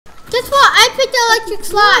the electric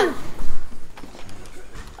slide.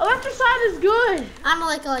 Electric slide is good. I don't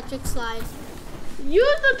like electric slide.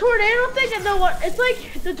 Use the tornado thing and then what? It's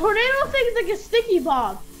like the tornado thing is like a sticky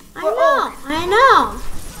bomb. I know.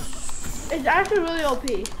 It's actually really OP.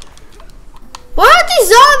 Where are these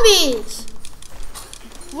zombies?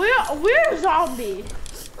 We're zombies.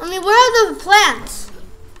 I mean, where are the plants?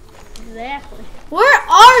 Exactly. Where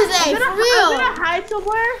are they? For real? I'm gonna hide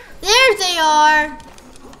somewhere. There they are.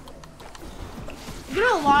 I'm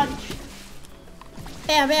gonna launch.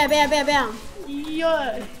 Bam, bam, bam, bam, bam.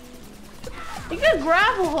 Yeah. You can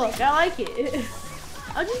grapple hook. I like it.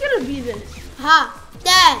 I'm just gonna be this. Ha!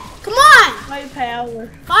 Dead. Come on. My power.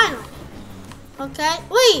 Finally. Okay.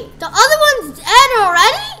 Wait, the other one's dead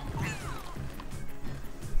already?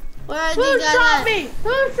 Where are Who these guys shot at? me?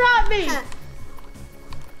 Who shot me?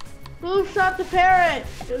 Who shot the parrot?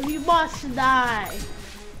 You must die.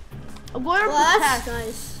 I'm going to protect. That's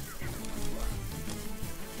nice.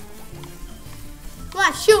 Come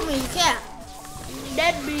on, shoot me. You can't.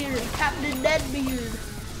 Deadbeard. Captain Deadbeard.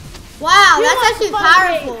 Wow, You that's actually must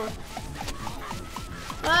fight powerful.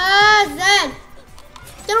 Dead.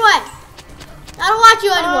 Get away. I don't want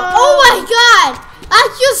you anymore. Oh my god.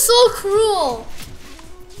 That's just so cruel.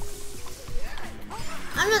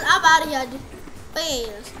 I'm out of here. Wait.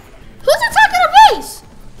 Who's attacking the base?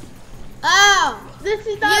 Oh. This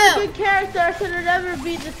is not a good character. I should have never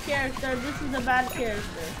beat this character. This is a bad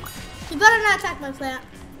character. You better not attack my plant.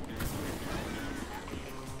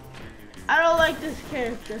 I don't like this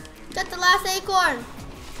character. Get the last acorn.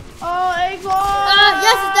 Oh, acorn!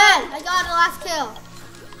 Yes, it's dead. I got the last kill.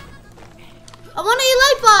 I want to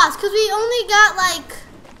elite boss because we only got like.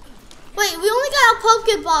 Wait, we only got a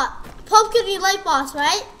pumpkin elite boss,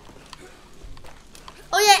 right?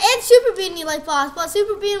 Oh yeah, and super bean elite boss, but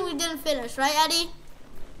super bean we didn't finish, right, Eddie?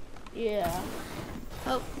 Yeah.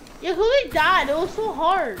 Oh. Yeah, who they died? It was so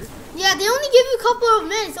hard. Yeah, they only give you a couple of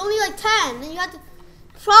minutes, only like 10. And you have to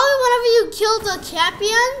probably whenever you kill the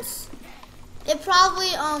champions, it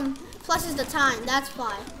probably flushes the time. That's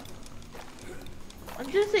why.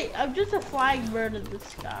 I'm just a flying bird in the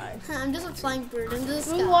sky. I'm just a flying bird in the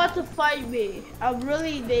sky. Who wants to fight me? I'm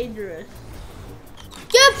really dangerous.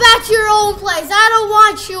 Get back to your own place. I don't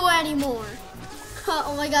want you anymore.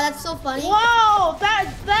 Oh my god, that's so funny. Whoa,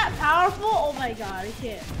 that powerful? Oh my god, I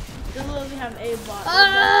can't. They literally have a bot.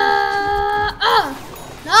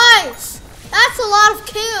 Nice. That's a lot of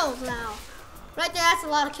kills now. Right there, that's a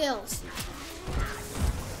lot of kills.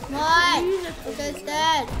 What? Okay, it's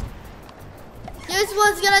dead. This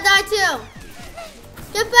one's gonna die too.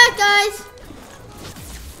 Get back, guys.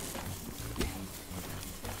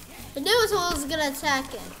 I knew this one was gonna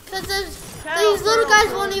attack it. Because these little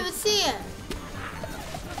guys won't even see it.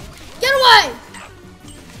 Get away!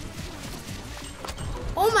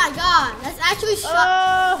 Oh my god, that's actually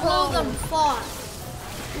blow them far.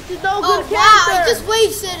 This is no good character. Wow, I just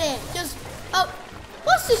wasted it.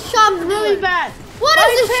 What's this shop doing? Really bad. What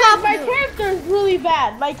is this shop doing? My character is really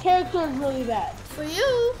bad. My character is really bad. For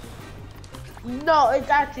you? No, it's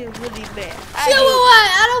actually really bad. Shoo away!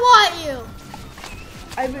 I don't want you.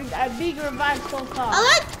 I'm being revived so far.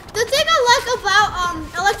 The thing I like about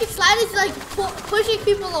electric slide is like pushing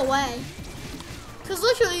people away. Cause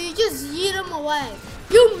literally you just yeet them away.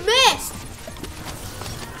 You missed.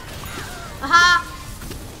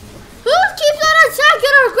 Who keeps on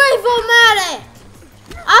attacking our Grateful Medic?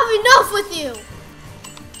 I have enough with you.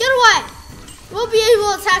 Get away. We'll be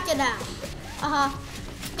able to attack it now.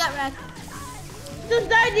 Get wrecked. Just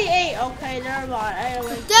 98. Okay, never mind. I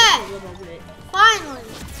went dead. A little bit. Finally.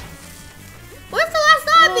 Where's the last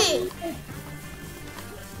zombie?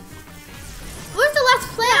 Where's the last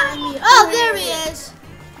plant? I mean, oh, there he is.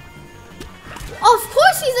 Oh, of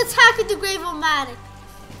course he's attacking the Gravel-matic.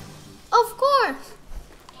 Of course.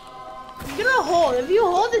 You're gonna hold. If you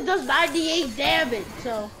hold, it does 98 damage.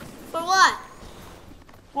 So. For what?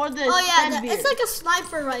 For the. Oh yeah, it's like a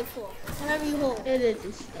sniper rifle. Whenever you hold. It is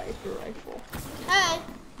a sniper rifle. Hey.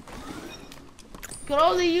 You can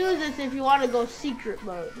only use this if you want to go secret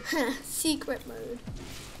mode. Secret mode.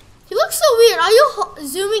 You look so weird. Are you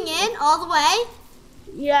zooming in all the way?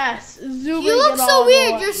 Yes, zooming. You look so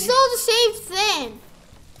weird. You're still the same thing.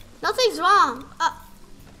 Nothing's wrong.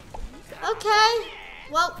 Okay.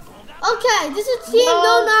 Well. Okay. This is team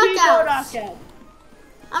no knockouts.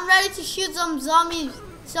 I'm ready to shoot some zombies,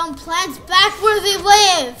 some plants back where they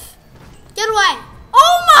live. Get away.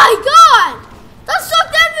 Oh my god! That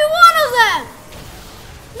sucked every one of them.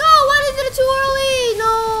 No, why did I do it too early?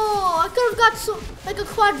 No, I could have got like a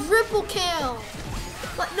quadruple kill.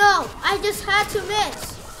 But no, I just had to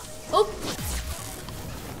miss. Oh.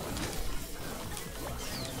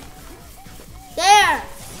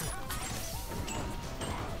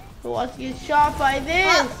 Who wants to get shot by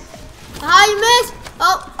this? How you missed?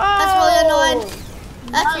 Oh, that's really annoying.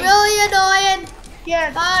 That's really annoying.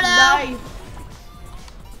 Yes, nice.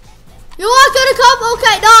 You are gonna come?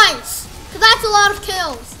 Okay, nice. Cause that's a lot of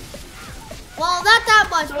kills. Well, not that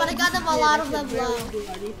much, but I got them a lot of them low.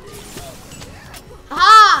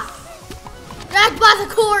 Aha! Dragged by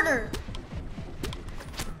the corner.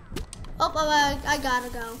 Oh, I gotta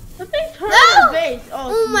go. Something's hurting the base.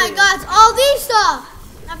 Oh my God, it's all these stuff.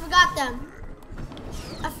 I forgot them.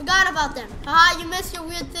 I forgot about them. Haha, you missed your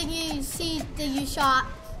weird thing you see that you shot.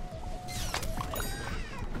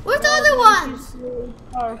 Where's the other ones? Really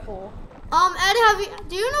powerful. Eddie,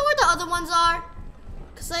 do you know where the other ones are?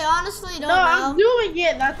 Cause I honestly don't know. No, I'm doing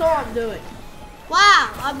it. That's all I'm doing.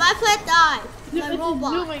 Wow, my plant died. My It's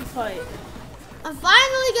robot. a zooming fight. I'm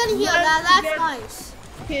finally getting healed. That's nice.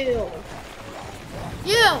 Kill.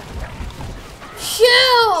 You.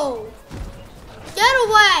 Shoo! Get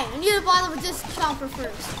away! I need to bother with this chopper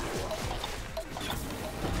first.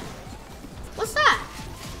 What's that?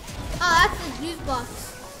 Oh, that's the juice box.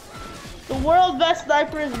 The world's best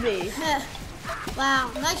sniper is me.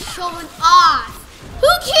 Wow, nice showing off. Who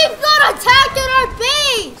keeps on attacking our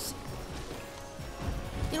base?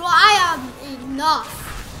 You know what? I am enough.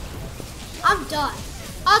 I'm done.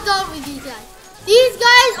 I'm done with these guys. These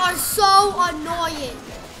guys are so annoying.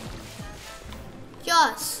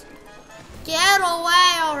 Just get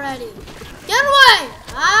away already. Get away!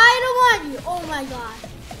 I don't want you. Oh my God.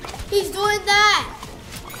 He's doing that.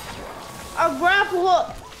 A grapple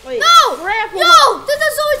hook. Wait. No! Grapple No! hook. This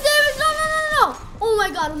is so much damage. No, no, no, no, no. Oh my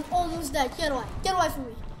God, I'm almost dead. Get away. Get away from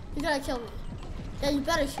me. You're gonna kill me. Yeah, you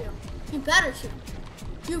better shoot. You better shoot.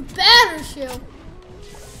 You better shoot.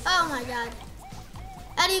 Oh my God.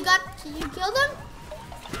 Eddie, you killed him?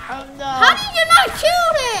 No. How did you not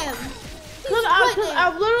kill him? Cause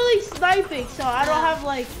I'm literally sniping, so I don't have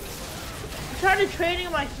like. I'm trying to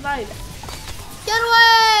training my snipe. Get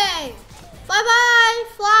away! Bye bye,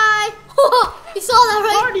 fly. You saw that,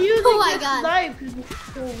 right? Hard to use Oh my God. Snipe because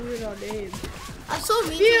it's so weird on aim. I'm so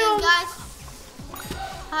mean to them, guys.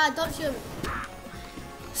 Don't shoot me.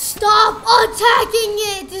 Stop attacking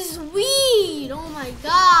it! This is weird! Oh my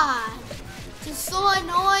God! This is so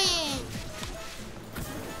annoying.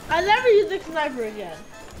 I never use the sniper again.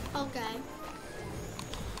 Okay.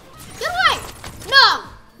 Get away! No!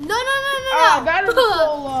 No, no, no, no, no! That is so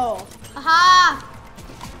low. Aha!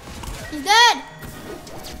 He's dead!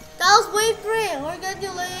 That was wave 3. We're gonna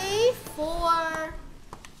do wave 4.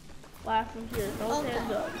 Last from here. Don't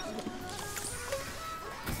stand up.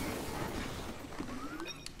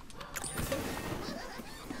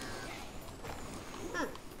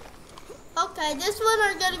 Okay, this one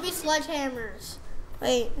are gonna be sledgehammers.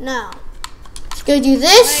 Wait, no. Let's go do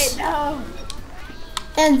this. Wait, no.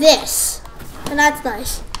 And this. And that's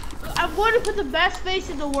nice. I'm going to put the best face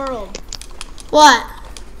in the world. What?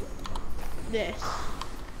 This.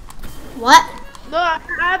 What? No, I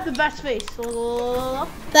have the best face.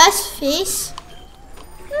 Best face?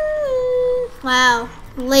 Wow.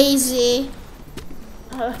 Lazy.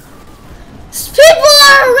 People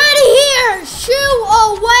are already here! Shoo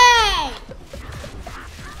away!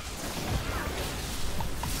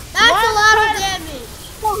 That's a lot of damage.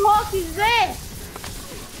 What hook is this?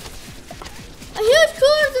 A huge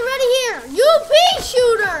cooler's already here. You pea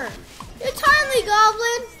shooter! You tiny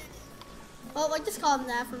goblin! Oh, I just call him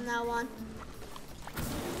that from now on.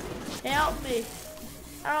 Help me.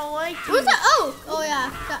 I don't like you. Where's that? Oh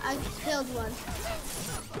yeah, I killed one.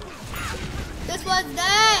 This one's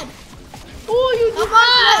dead. Oh, you Come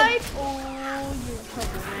just on! Oh, you're in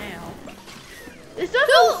trouble now. This does so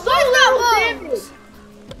where's little that damage.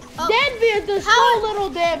 Oh. Deadbeard does so little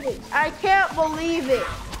damage. I can't believe it.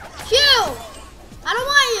 Q! I don't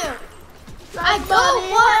want you. I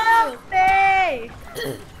don't want you.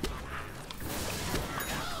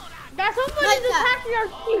 Got somebody's attacking our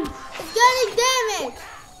feet. It's getting damage.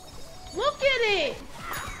 Look at it.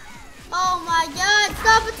 Oh my God!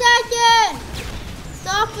 Stop attacking!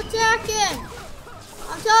 Stop attacking!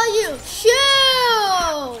 I'm telling you,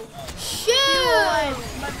 shoot! Shoot!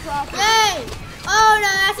 Yay! Oh no,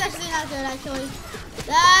 that's actually not good. Actually,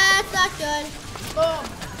 that's not good. Oh.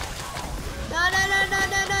 No, no, no, no,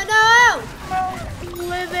 no, no, no!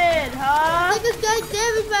 Living, huh? I think it's getting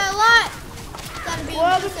damaged by a lot. Gotta be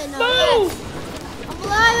insane. No, yes. I'm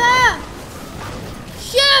alive!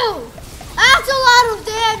 Shoot! That's a lot of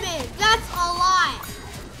damage. That's a lot.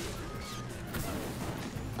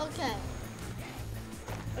 Okay.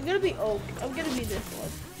 I'm gonna be oak. I'm gonna be this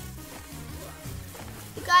one.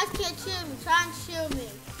 You guys can't shoot me. Try and shoot me.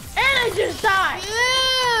 And I just died. Ew!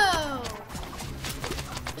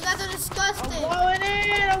 You guys are disgusting. I'm going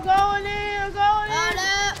in. I'm going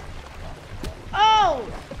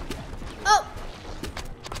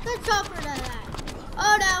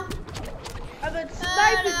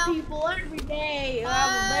people every day. Oh,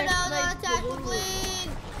 no, don't attack me, please.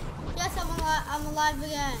 Yes, I'm alive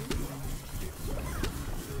again.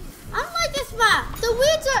 I don't like this map. The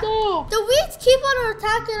weeds keep on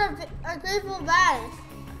attacking our grateful bad.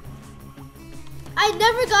 I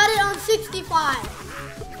never got it on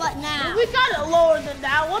 65, but now. We got it lower than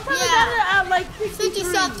that. One time we got it at like 50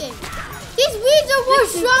 something. These weeds are more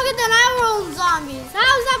stronger than our own zombies.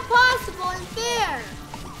 How is that possible and fair?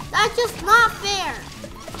 That's just not fair.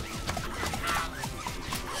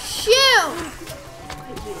 Shoot!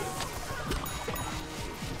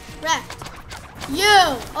 Wrecked.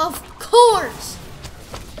 You, of course.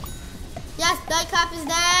 Yes, Nightcap is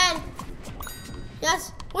dead.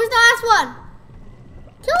 Yes, where's the last one?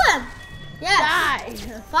 Kill him. Yes.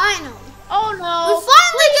 Die. Finally. Oh no. We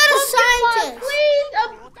finally get a scientist.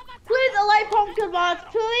 Please, a light pumpkin boss.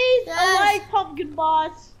 Please, a light pumpkin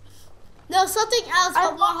boss. No, something else,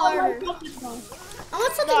 but more harder. I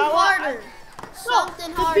want something harder.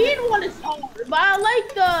 Something harder. The bean one is hard, but I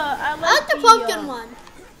like the pumpkin one.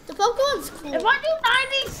 The pumpkin one's cool. If I do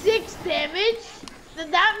 96 damage,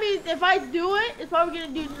 then that means if I do it, it's probably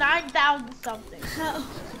gonna do 9,000 something.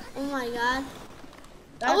 Oh my god.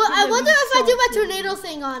 I wonder if I do my tornado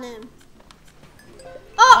thing on him.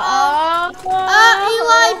 Eli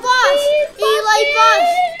boss! Eli boss!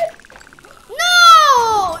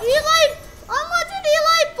 No! I wanted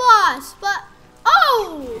Eli boss, but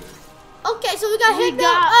okay, so we got hit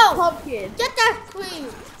now. Pumpkin. Get that queen.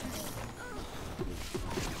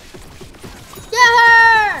 Get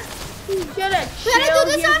her! Can I do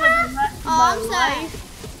this on her? Oh, I'm sorry.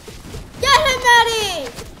 Get him, Eddie!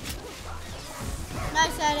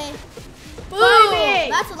 Nice, Eddie. Boom!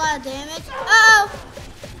 That's a lot of damage.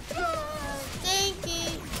 Stinky.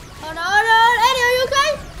 Hold on. Eddie, are you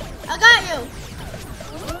okay? I got you.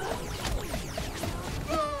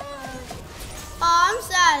 Oh, I'm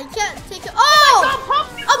sad. I can't take it. Oh! A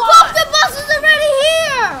pumpkin boss is already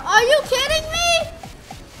here! Are you kidding me?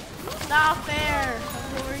 Not fair.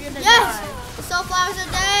 We're gonna die. The sunflowers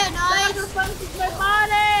are dead. Nice.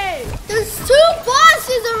 There's 2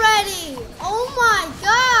 bosses already. Oh my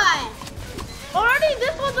god.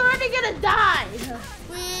 This one's already gonna die.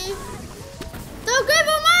 The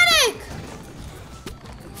Gravomatic!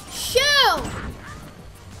 Shoot!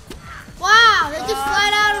 Wow, they just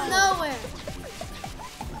slide out of nowhere.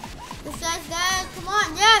 This guy's dead. Come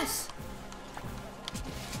on, yes.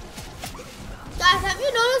 Guys, have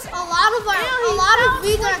you noticed a lot of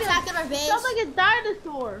weeds are attacking our base? Sounds like a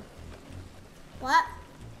dinosaur. What?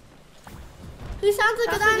 Who sounds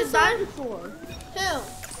like a dinosaur? Who?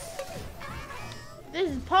 This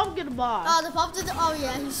is Pumpkin Boss. Oh, the pumpkin. Oh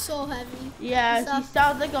yeah, he's so heavy. Yeah, he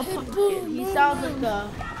sounds like a pumpkin. He sounds like a.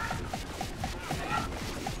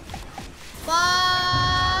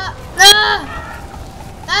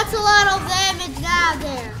 That's a lot of damage now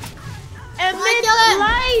there. And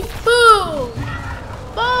light. Boom.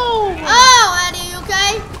 Boom. Oh, Eddie, you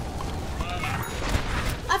okay?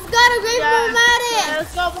 I forgot a great Gravomatic. Yeah,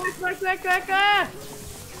 let's go back.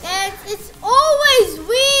 And it's always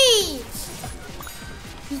weeds.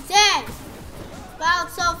 He's dead. Wild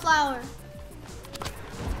sunflower.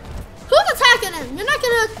 Who's attacking him? You're not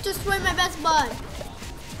gonna destroy my best bud.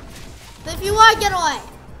 But if you want, get away.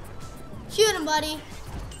 Shoot him, buddy.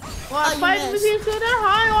 Wanna fight me if you that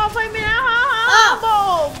high? You wanna fight me that high?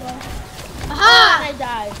 Boom. Aha! I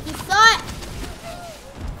died. You thought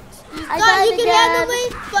you could handle me?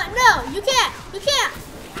 But no, you can't. You can't.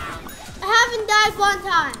 I haven't died one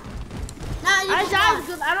time. I died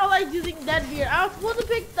because I don't like using Deadbeard. I was supposed to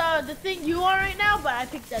pick the thing you are right now, but I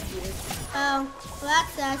picked Deadbeard. Oh, well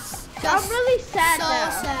that's I'm really sad now.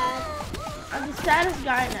 So sad. I'm the saddest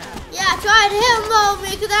guy now. Yeah, try to hit mode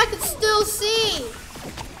me because I can still see.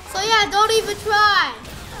 So yeah, don't even try.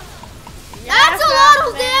 Yeah, that's a lot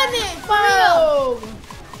of damage. For real.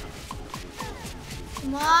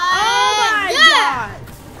 Come on. Oh my God.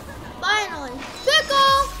 Finally.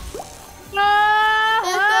 Pickle.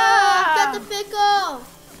 Get the pickle.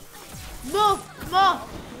 Move.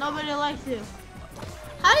 Nobody likes you.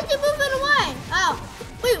 How did you move it away? Oh.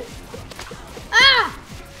 Wait. Ah!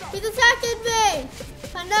 He's attacking me.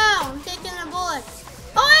 I know. I'm taking the bullets.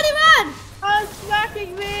 Oh, Eddie, run! Oh, it's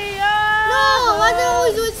smacking me. No, why did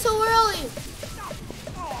always do it so early?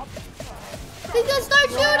 He's gonna start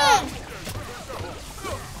shooting.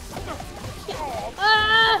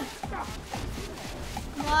 Ah!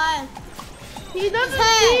 Come on. He doesn't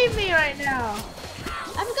see me right now.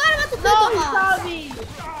 I forgot about the pickle he saw me.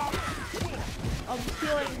 I'm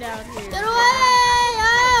feeling down here. Get away!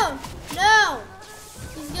 Oh! No!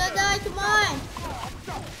 He's gonna die, come on.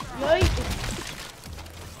 Yoink.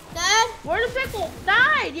 Dad? Where the pickle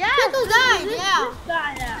died? Yes. Pickle died. This Yeah.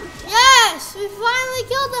 guy now. Yes, we finally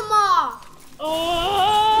killed them all.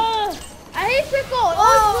 Oh.